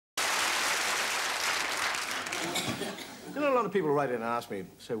You know, a lot of people write in and ask me,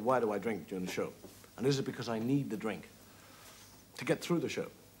 say, why do I drink during the show? And is it because I need the drink to get through the show?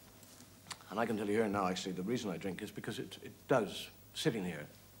 And I can tell you here now, actually, the reason I drink is because it does, sitting here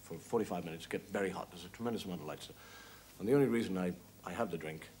for 45 minutes, get very hot. There's a tremendous amount of light. And the only reason I have the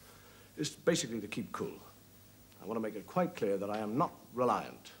drink is basically to keep cool. I want to make it quite clear that I am not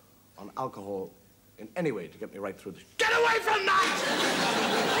reliant on alcohol in any way to get me right through this. Get away from that!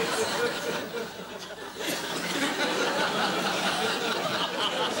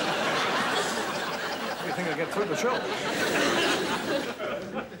 You think I get through the show?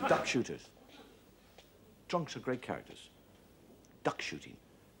 Duck shooters. Drunks are great characters. Duck shooting.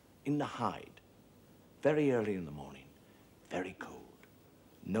 In the hide. Very early in the morning. Very cold.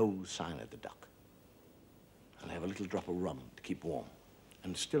 No sign of the duck. And I have a little drop of rum to keep warm.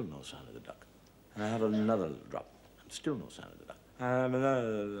 And still no sign of the duck. And I have another little drop. And still no sign of the duck. And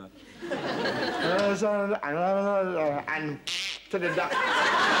another and to the duck.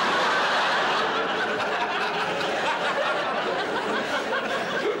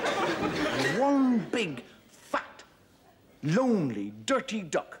 And one big, fat, lonely, dirty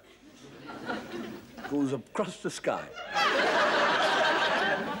duck goes across the sky.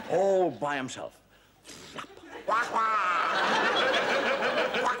 All by himself. Flap. Quack, quack.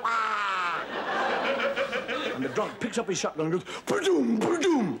 Quack, quack. And the drunk picks up his shotgun and goes, ba-doom,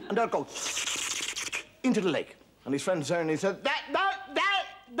 ba-doom, and out goes into the lake. And his friend's there and he said,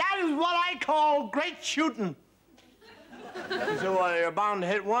 that is what I call great shooting. He said, well, you're bound to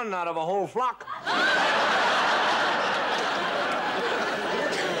hit one out of a whole flock.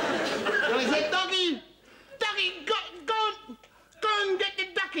 And he said, Ducky, go and get the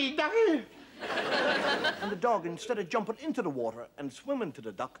ducky, Ducky. And the dog, instead of jumping into the water and swimming to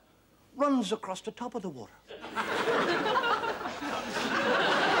the duck, runs across the top of the water.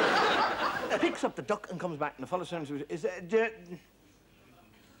 Picks up the duck and comes back, and the fellow says, do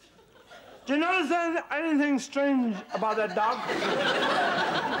you notice anything strange about that dog? He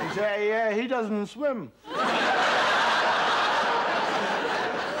said, yeah, he doesn't swim. There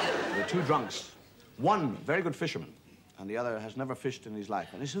are two drunks. One, very good fisherman, and the other has never fished in his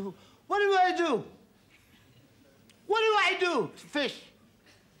life. And he said, what do I do? What do I do to fish?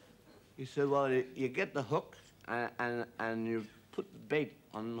 He said, well, you get the hook and you put the bait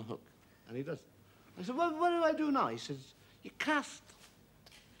on the hook. And he does. I said, well, what do I do now? He says, you cast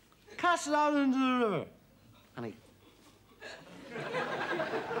it out into the river. And he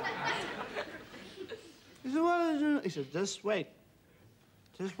said, what do I do? He said, just wait.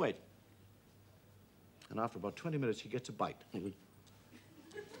 Just wait. And after about 20 minutes, he gets a bite. He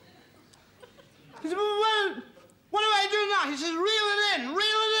said, well, what do I do now? He says, reel it in, reel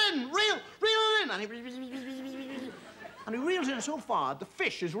it in. And he reels in so far, the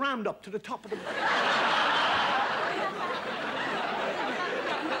fish is rammed up to the top of the...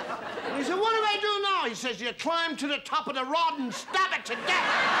 And he said, what do I do now? He says, you climb to the top of the rod and stab it to death.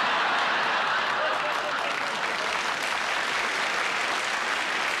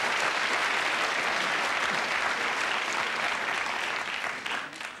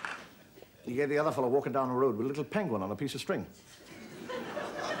 He gave the other fellow walking down the road with a little penguin on a piece of string.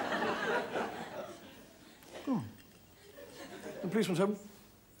 The policeman said,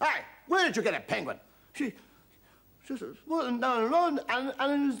 hey, where did you get a penguin? She was walking down the road and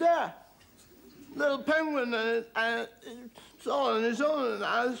it was there. Little penguin and it's all on its own.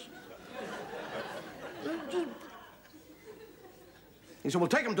 He said, well,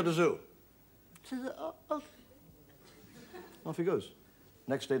 take him to the zoo. She said, oh, okay. Off he goes.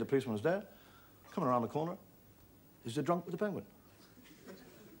 Next day, the policeman was there. Coming around the corner is the drunk with the penguin.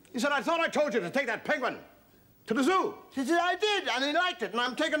 He said, I thought I told you to take that penguin to the zoo. She said, I did, and he liked it, and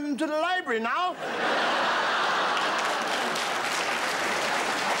I'm taking him to the library now.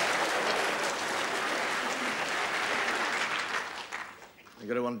 You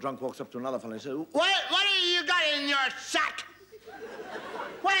get one drunk walks up to another fellow and says, what have you got in your sack?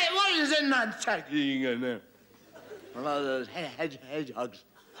 What is in that sack you got in there? One of those hedgehogs.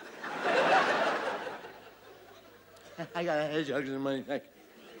 I got hedgehogs in my sack.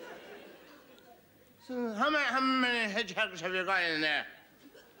 So how many hedgehogs have you got in there?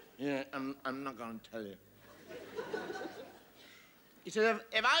 Yeah, I'm not going to tell you. He said,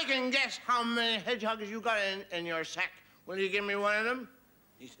 if I can guess how many hedgehogs you got in your sack, will you give me one of them?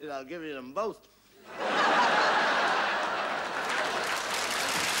 He said, I'll give you them both.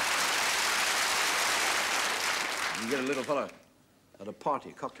 You get a little fella at a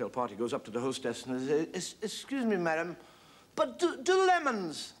party, a cocktail party, goes up to the hostess and says, excuse me, madam, but do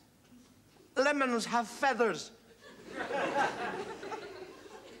lemons have feathers?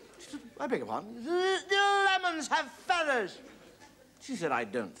 She said, I beg your pardon? Do lemons swans have feathers. She said, I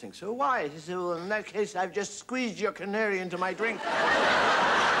don't think so. Why? She said, well, in that case, I've just squeezed your canary into my drink.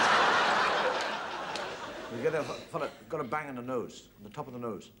 We get a fella got a bang in the nose, on the top of the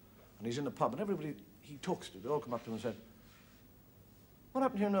nose. And he's in the pub, and everybody he talks to, they all come up to him and said, what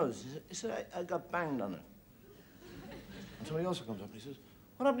happened to your nose? He said, I got banged on it. And somebody else comes up and he says,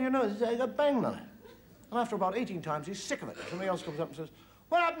 what happened to your nose? He said, I got banged on it. And after about 18 times, he's sick of it. Somebody else comes up and says,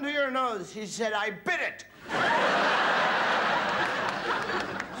 what happened to your nose? He said, I bit it.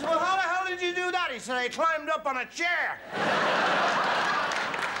 So how the hell did you do that? He said, I climbed up on a chair.